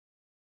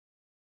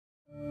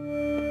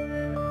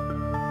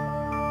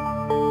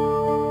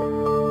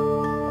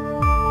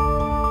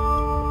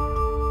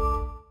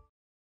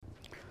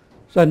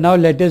So now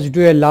let us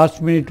do a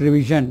last minute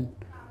revision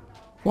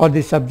for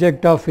the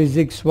subject of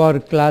physics for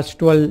class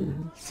 12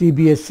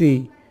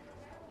 cbse.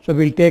 So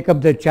we'll take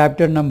up the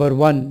chapter number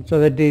 1, so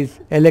that is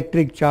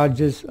electric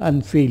charges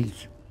and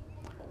fields.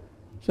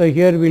 So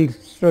here we'll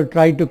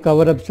try to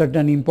cover up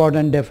certain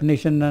important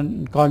definition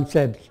and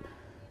concepts.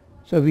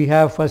 So we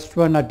have first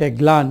one at a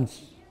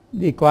glance,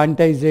 the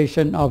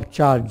quantization of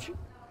charge.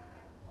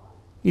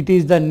 It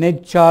is the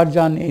net charge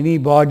on any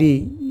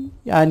body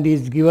and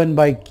is given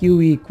by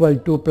Q equal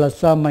to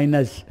plus or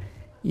minus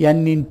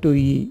N into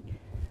E,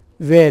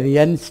 where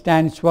N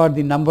stands for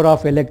the number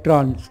of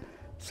electrons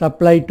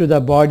supplied to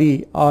the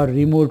body or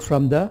removed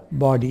from the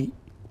body.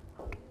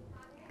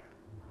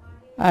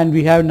 And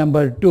we have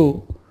number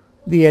 2,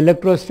 the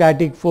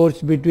electrostatic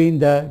force between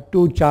the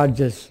two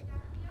charges.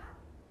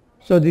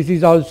 So this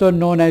is also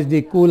known as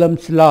the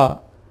Coulomb's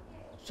law.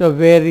 So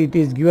where it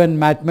is given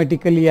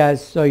mathematically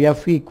as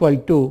F equal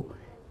to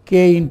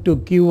K into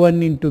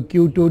Q1 into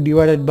Q2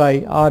 divided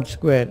by R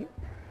square,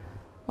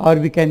 or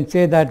we can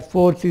say that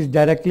force is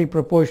directly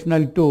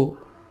proportional to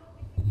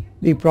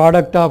the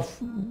product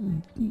of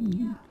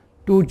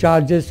two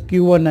charges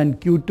Q1 and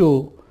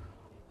Q2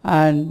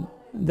 and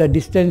the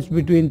distance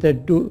between the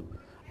two,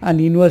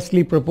 and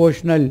inversely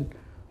proportional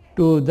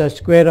to the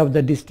square of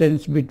the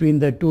distance between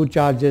the two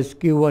charges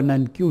Q1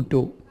 and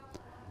Q2.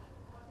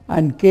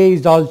 And K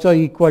is also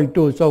equal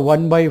to, so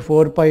 1 by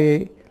 4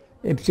 pi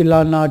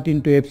epsilon naught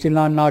into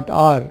epsilon naught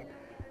R,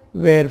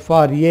 where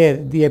for air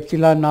the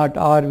epsilon naught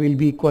R will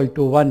be equal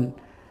to 1,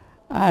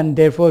 and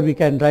therefore we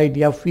can write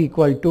F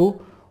equal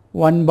to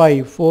 1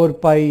 by 4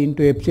 pi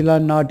into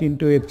epsilon naught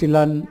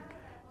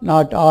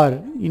R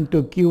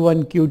into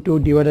Q1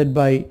 Q2 divided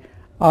by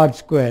R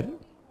square.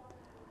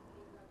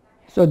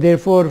 So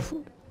therefore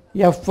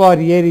F for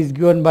air is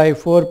given by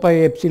 4 pi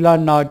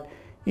epsilon naught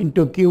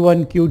into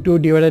Q1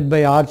 Q2 divided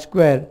by R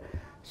square.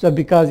 So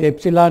because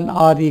epsilon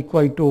R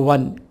equal to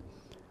 1.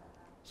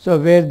 So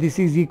where this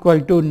is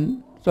equal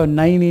to, so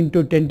 9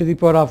 into 10 to the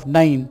power of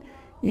 9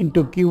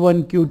 into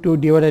Q1 Q2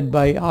 divided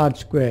by R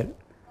square.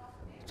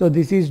 So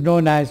this is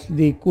known as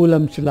the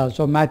Coulomb's law.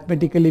 So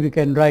mathematically we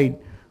can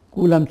write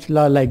Coulomb's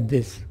law like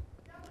this.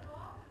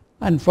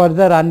 And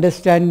further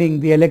understanding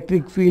the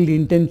electric field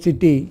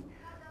intensity,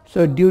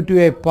 so due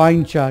to a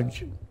point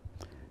charge.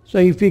 So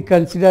if we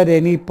consider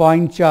any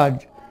point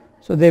charge,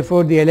 so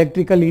therefore the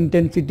electrical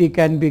intensity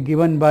can be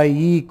given by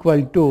E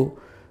equal to,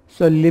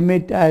 so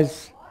limit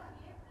as,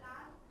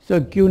 so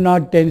Q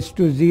naught tends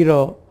to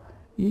 0,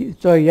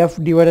 so F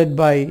divided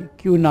by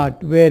Q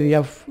naught, where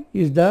F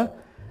is the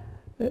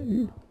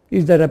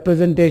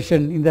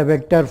representation in the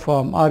vector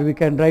form, or we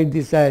can write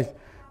this as,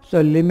 so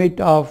limit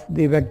of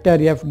the vector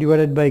F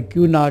divided by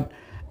Q naught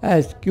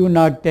as Q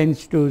naught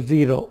tends to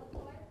 0.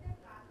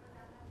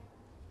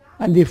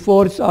 And the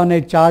force on a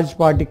charged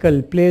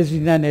particle placed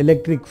in an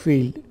electric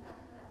field.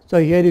 So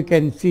here you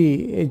can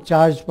see a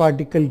charged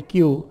particle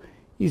Q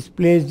is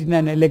placed in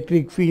an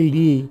electric field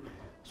E.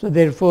 So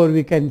therefore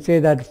we can say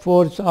that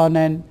force on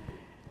an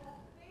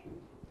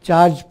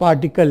charged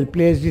particle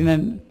placed in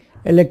an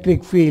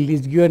electric field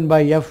is given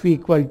by F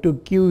equal to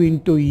Q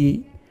into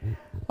E,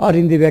 or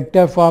in the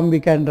vector form we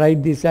can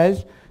write this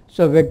as,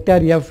 so vector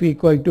F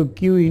equal to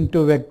Q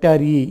into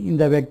vector E in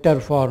the vector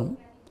form.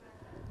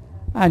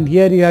 And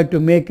here you have to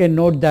make a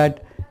note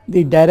that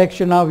the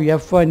direction of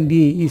F and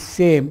E is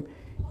same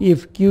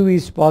if Q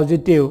is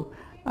positive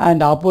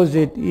and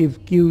opposite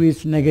if Q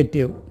is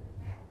negative.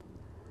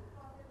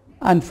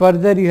 And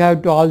further you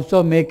have to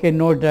also make a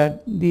note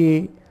that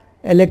the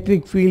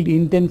electric field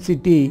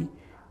intensity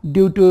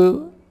due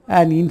to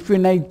an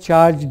infinite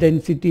charge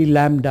density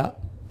lambda.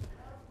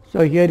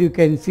 So here you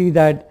can see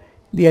that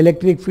the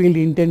electric field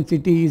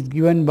intensity is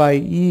given by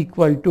E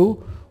equal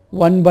to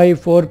 1 by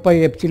 4 pi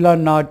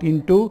epsilon naught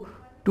into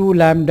 2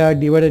 lambda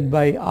divided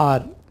by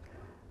R.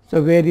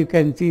 So where you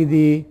can see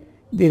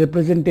the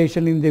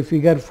representation in the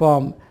figure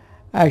form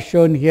as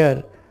shown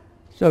here.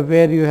 So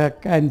where you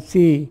can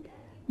see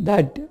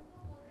that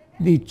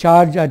the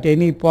charge at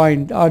any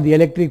point or the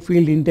electric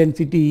field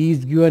intensity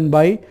is given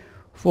by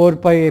 4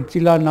 pi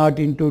epsilon naught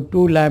into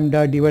 2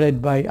 lambda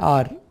divided by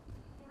R.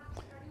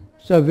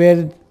 So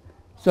where,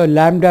 so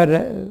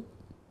lambda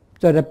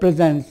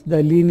represents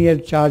the linear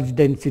charge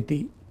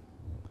density.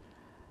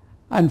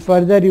 And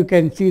further you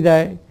can see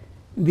that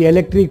the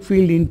electric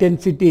field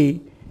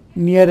intensity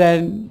near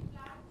an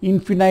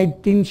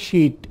infinite thin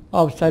sheet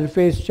of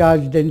surface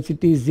charge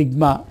density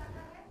sigma.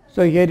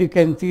 So here you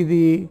can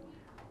see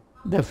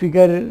the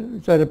figure,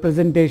 so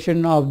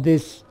representation of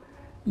this,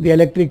 the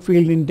electric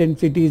field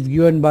intensity is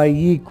given by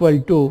E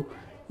equal to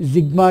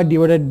sigma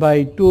divided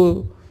by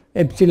 2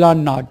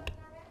 epsilon naught.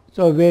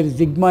 So where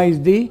sigma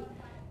is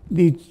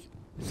the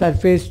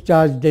surface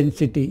charge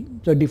density,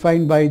 so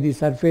defined by the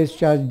surface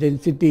charge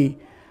density,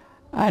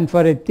 and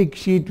for a thick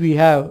sheet we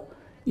have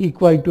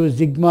equal to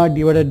sigma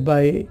divided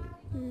by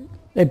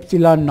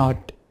epsilon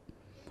naught.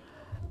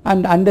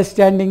 And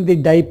understanding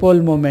the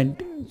dipole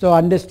moment, so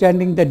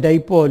understanding the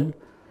dipole,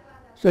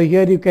 so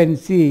here you can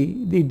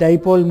see the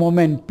dipole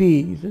moment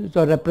P,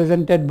 so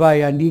represented by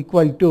and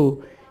equal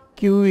to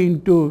q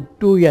into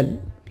 2l,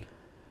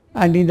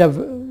 and in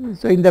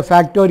the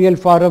factorial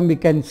form we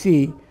can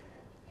see.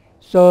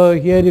 So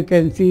here you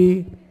can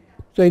see,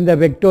 so in the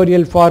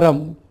vectorial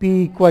form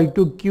p equal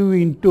to q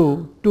into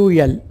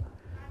 2l,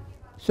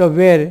 so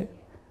where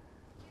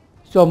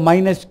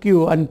minus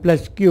q and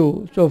plus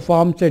q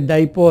forms a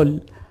dipole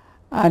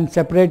and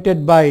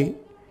separated by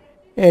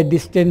a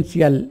distance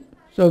L.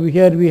 So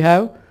here we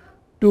have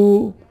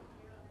two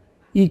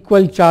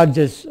equal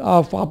charges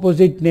of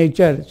opposite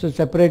nature, so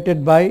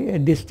separated by a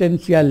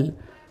distance L,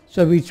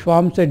 so which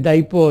forms a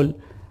dipole,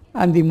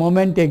 and the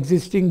moment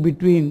existing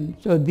between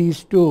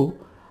these two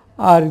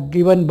are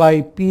given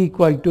by p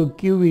equal to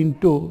q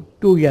into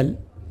 2l.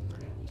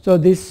 So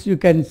this you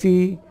can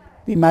see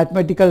the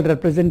mathematical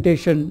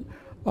representation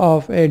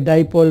of a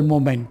dipole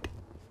moment.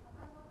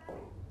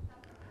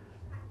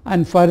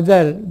 And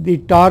further, the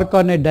torque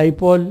on a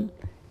dipole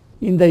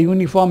in the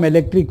uniform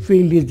electric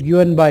field is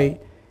given by,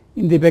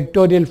 in the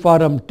vectorial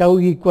form, tau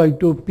equal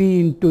to p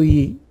into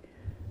E.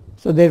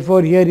 So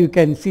therefore here you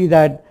can see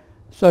that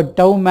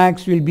tau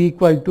max will be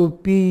equal to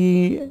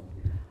p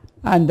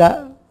and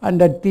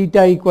under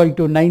theta equal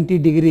to 90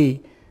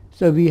 degree.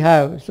 So we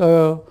have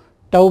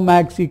tau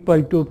max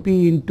equal to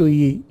p into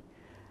E,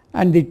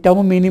 and the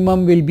tau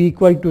minimum will be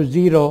equal to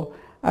 0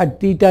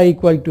 at theta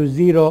equal to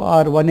 0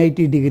 or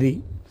 180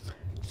 degree.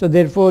 So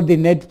therefore the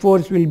net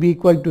force will be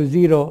equal to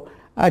 0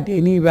 at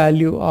any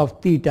value of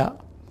theta.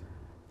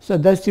 So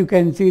thus you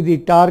can see the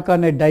torque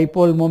on a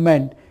dipole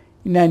moment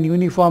in an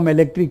uniform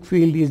electric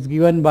field is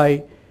given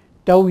by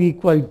tau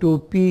equal to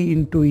p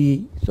into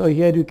E. So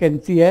here you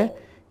can see a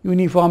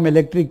uniform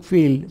electric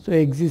field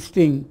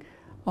existing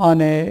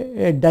on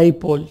a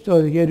dipole.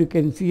 So here you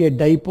can see a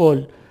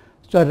dipole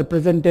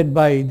represented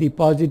by the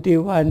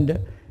positive and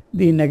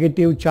the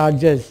negative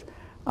charges,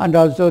 and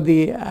also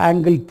the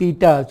angle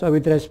theta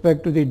with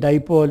respect to the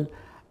dipole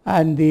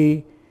and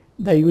the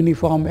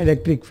uniform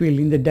electric field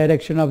in the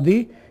direction of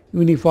the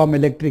uniform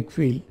electric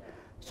field.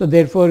 So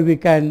therefore we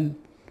can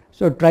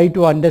try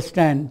to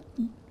understand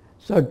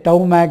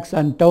tau max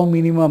and tau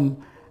minimum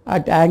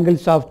at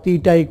angles of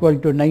theta equal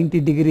to 90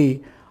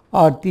 degree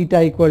or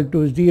theta equal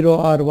to 0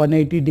 or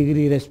 180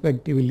 degree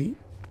respectively.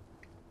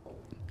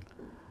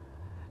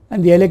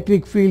 And the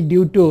electric field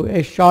due to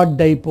a short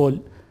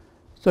dipole.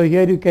 So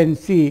here you can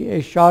see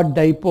a short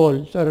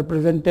dipole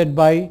represented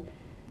by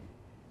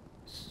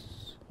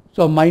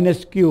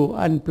minus q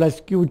and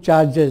plus q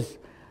charges,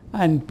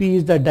 and p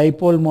is the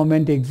dipole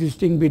moment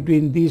existing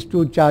between these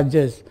two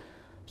charges.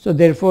 So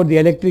therefore the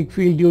electric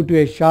field due to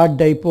a short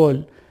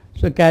dipole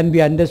can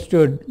be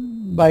understood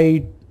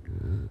by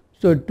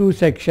two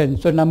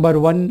sections. So number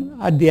one,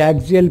 at the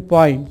axial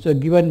point,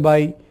 given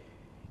by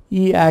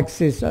E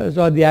axis,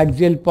 the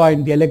axial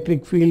point, the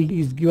electric field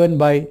is given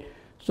by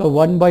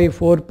 1 by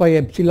 4 pi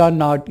epsilon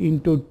naught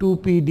into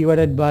 2p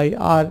divided by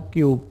r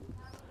cube.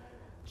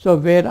 So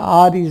where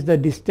r is the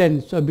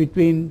distance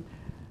between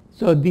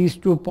these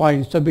 2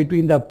 points,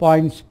 between the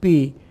points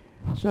p,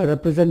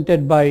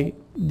 represented by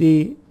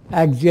the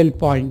axial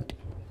point,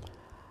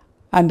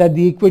 and at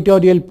the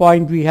equatorial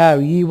point we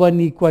have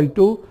E1 equal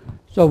to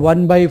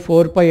 1 by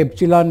 4 pi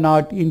epsilon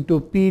naught into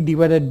p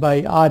divided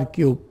by r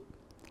cube.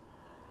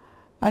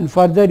 And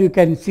further you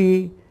can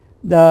see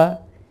the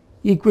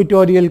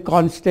equatorial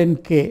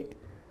constant k.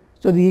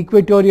 So the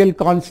equatorial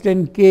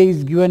constant k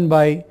is given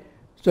by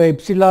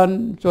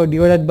epsilon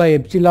divided by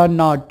epsilon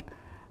naught,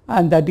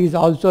 and that is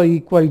also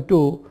equal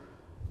to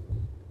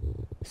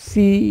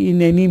c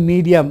in any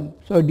medium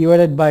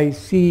divided by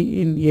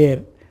c in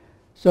air.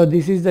 So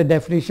this is the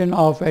definition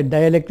of a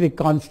dielectric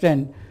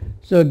constant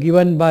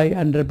given by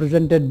and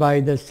represented by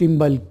the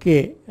symbol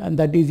k, and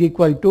that is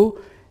equal to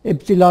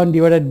epsilon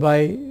divided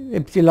by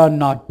epsilon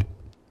naught.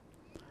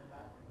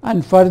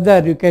 And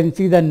further you can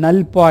see the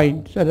null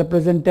point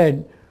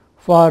represented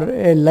for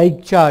a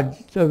like charge,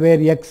 where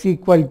x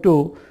equal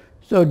to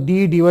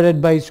d divided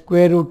by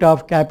square root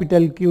of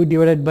capital Q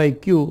divided by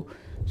q,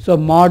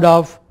 mod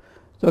of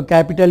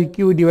capital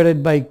Q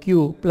divided by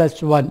q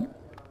plus 1.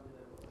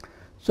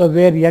 So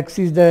where x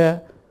is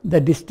the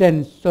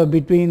distance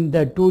between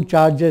the two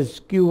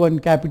charges q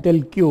and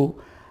capital Q,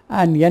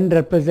 and n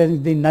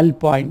represents the null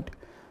point.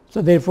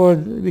 So therefore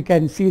we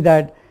can see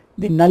that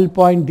the null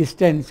point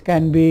distance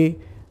can be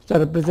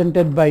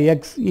represented by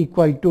x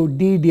equal to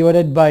d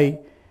divided by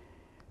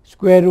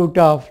square root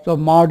of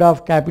mod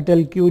of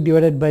capital Q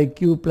divided by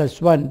q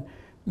plus 1,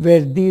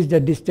 where d is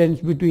the distance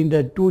between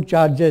the two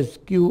charges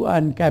q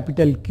and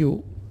capital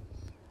Q.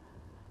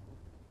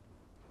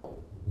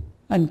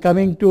 And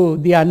coming to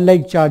the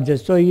unlike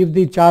charges, if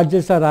the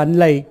charges are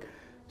unlike,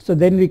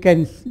 then we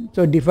can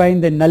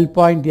define the null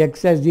point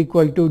x as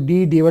equal to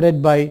d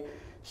divided by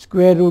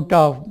square root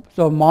of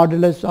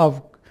modulus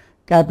of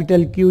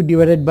capital Q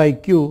divided by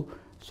q,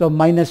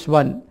 minus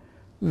 1,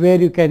 where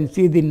you can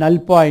see the null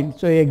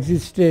point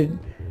existed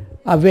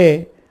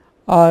away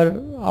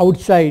or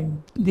outside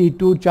the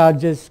two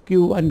charges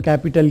q and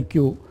capital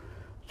Q.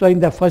 So in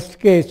the first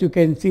case you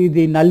can see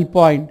the null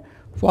point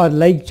for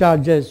like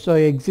charges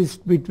exists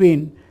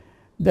between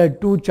the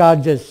two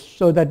charges,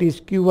 so that is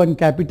Q1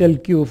 capital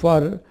Q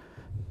for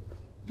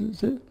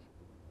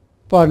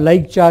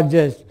like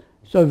charges.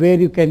 So where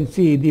you can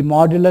see the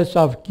modulus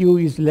of Q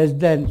is less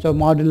than, so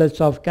modulus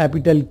of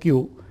capital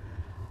Q,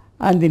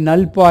 and the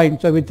null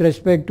point, so with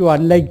respect to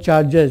unlike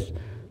charges,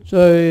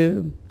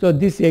 so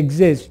this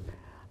exists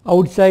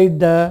outside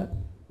the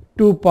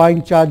 2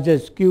 point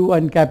charges Q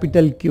and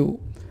capital Q,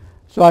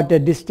 so at a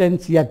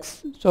distance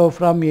x, so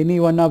from any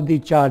one of the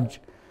charge.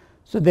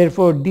 So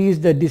therefore d is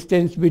the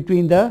distance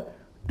between the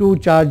two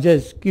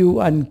charges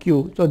Q and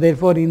Q. So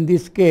therefore in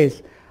this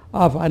case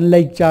of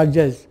unlike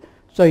charges,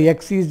 so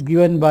x is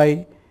given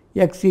by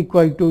x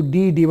equal to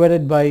d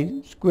divided by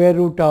square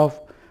root of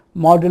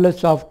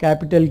modulus of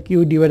capital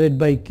Q divided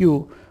by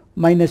Q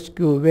minus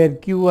Q, where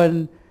Q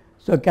and,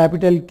 so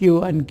capital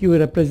Q and Q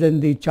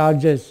represent the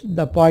charges,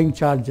 the point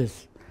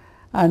charges,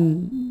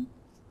 and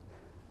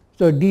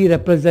so d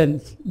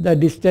represents the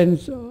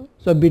distance,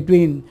 so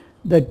between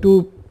the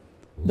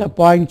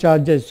point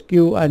charges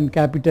Q and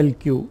capital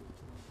Q.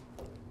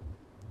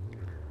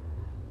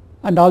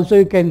 And also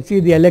you can see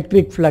the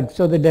electric flux.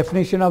 So the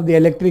definition of the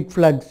electric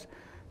flux,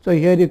 so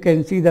here you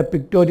can see the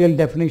pictorial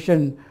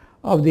definition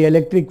of the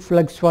electric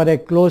flux for a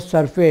closed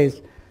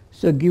surface,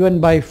 so given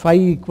by phi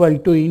equal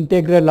to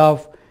integral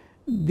of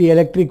the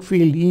electric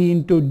field E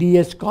into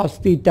ds cos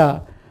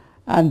theta,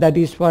 and that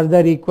is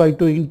further equal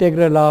to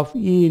integral of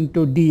E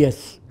into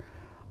ds,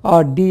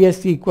 or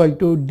ds equal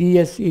to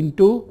ds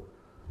into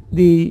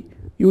the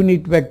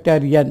unit vector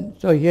n.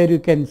 So here you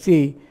can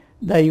see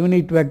the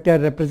unit vector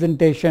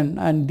representation,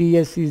 and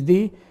ds is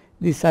the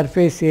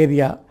surface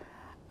area,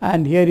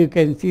 and here you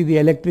can see the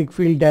electric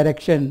field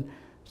direction,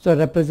 so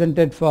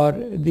represented for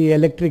the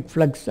electric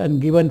flux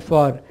and given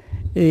for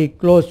a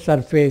closed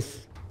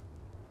surface.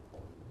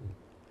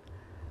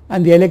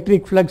 And the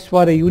electric flux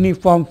for a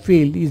uniform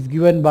field is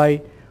given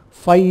by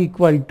phi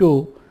equal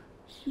to,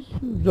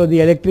 so the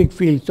electric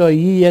field, so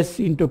Es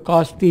into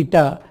cos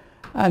theta,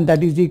 and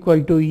that is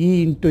equal to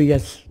E into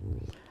S.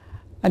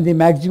 And the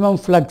maximum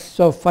flux,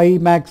 so phi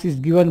max is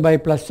given by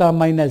plus or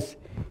minus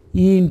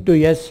E into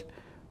S,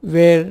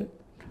 where,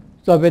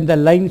 so when the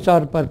lines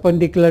are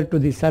perpendicular to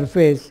the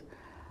surface,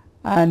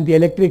 and the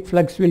electric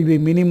flux will be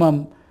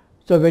minimum,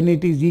 so when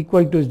it is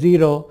equal to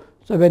 0,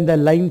 so when the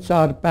lines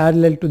are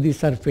parallel to the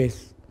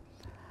surface,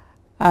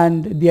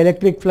 and the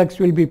electric flux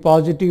will be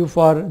positive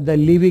for the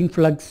leaving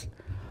flux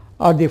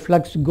or the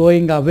flux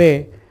going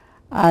away,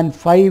 and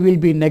phi will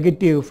be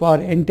negative for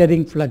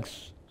entering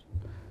flux,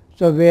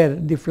 so where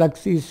the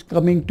flux is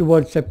coming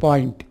towards a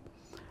point.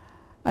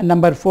 And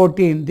number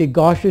 14, the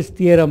Gauss's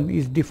theorem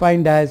is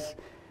defined as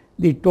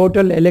the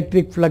total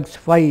electric flux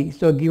phi,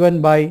 so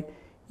given by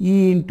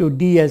E into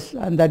ds,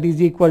 and that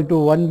is equal to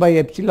 1 by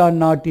epsilon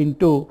naught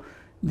into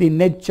the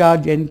net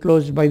charge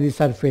enclosed by the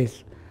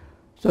surface.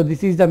 So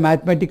this is the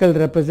mathematical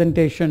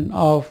representation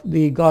of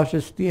the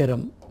Gauss's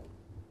theorem.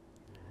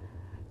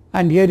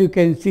 And here you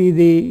can see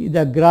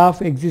the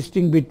graph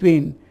existing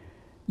between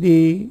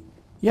the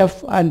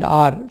F and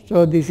R.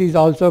 So this is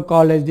also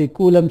called as the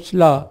Coulomb's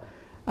law,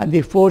 and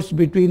the force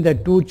between the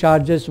two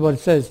charges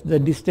versus the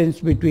distance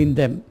between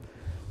them.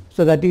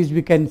 So that is,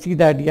 we can see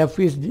that F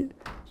is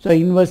so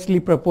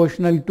inversely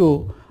proportional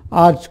to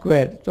R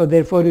square. So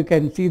therefore you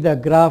can see the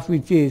graph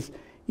which is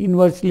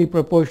inversely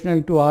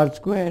proportional to R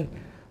square.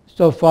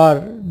 So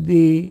for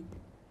the,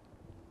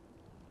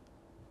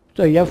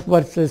 so F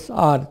versus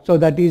R, so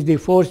that is the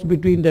force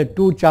between the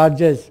two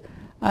charges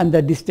and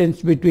the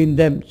distance between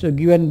them, so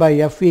given by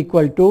F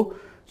equal to,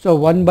 so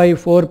 1 by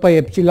 4 pi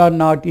epsilon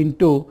naught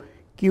into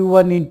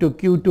Q1 into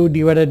Q2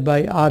 divided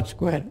by R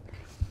square.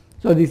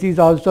 So this is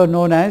also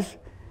known as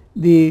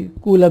the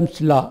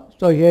Coulomb's law.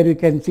 So here you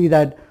can see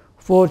that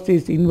force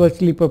is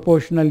inversely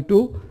proportional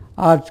to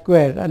R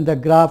square, and the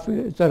graph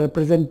is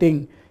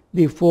representing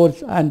the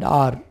force and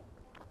R.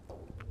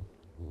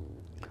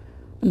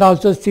 And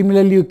also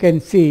similarly you can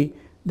see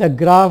the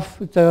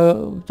graph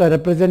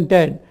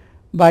represented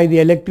by the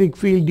electric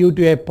field due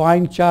to a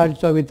point charge,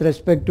 so with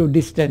respect to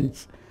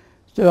distance,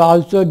 so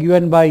also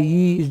given by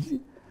E is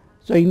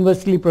so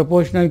inversely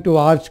proportional to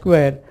R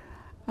square,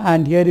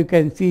 and here you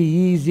can see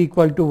E is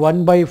equal to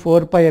 1 by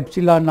 4 pi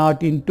epsilon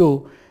naught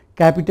into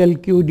capital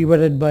Q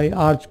divided by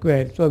R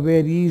square. So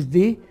where E is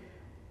the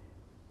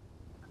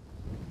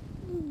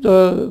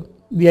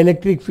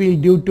electric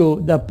field due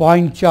to the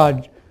point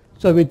charge,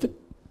 so with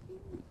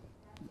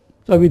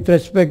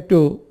respect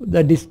to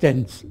the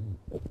distance.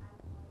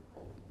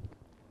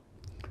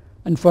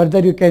 And further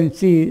you can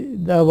see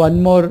the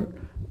one more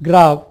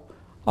graph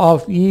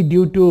of E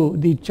due to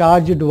the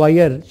charged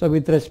wire, so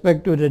with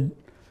respect to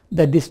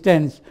the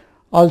distance.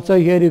 Also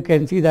here you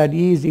can see that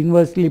E is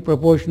inversely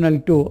proportional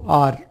to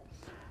R,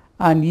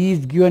 and E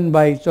is given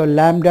by, so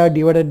lambda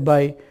divided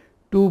by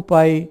 2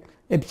 pi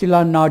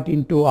epsilon naught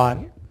into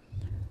R.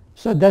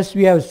 So thus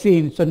we have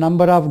seen, so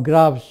number of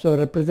graphs, so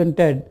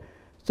represented,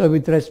 so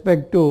with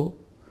respect to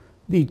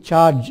the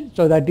charge,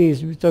 so that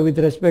is, so with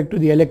respect to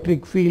the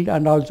electric field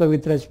and also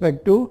with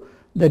respect to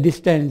the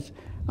distance,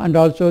 and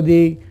also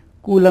the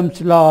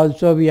Coulomb's law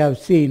also we have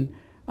seen,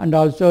 and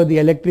also the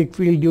electric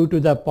field due to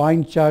the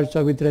point charge,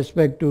 so with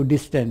respect to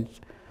distance.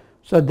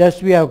 So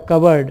thus we have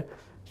covered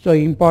so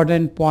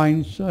important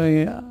points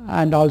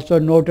and also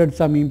noted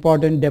some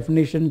important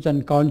definitions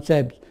and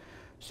concepts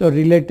so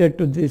related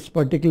to this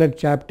particular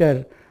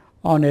chapter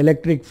on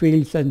electric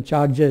fields and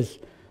charges.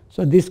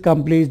 So this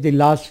completes the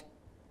last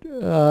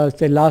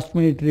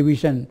minute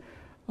revision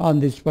on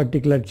this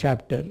particular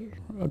chapter.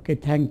 Okay,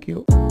 thank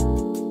you.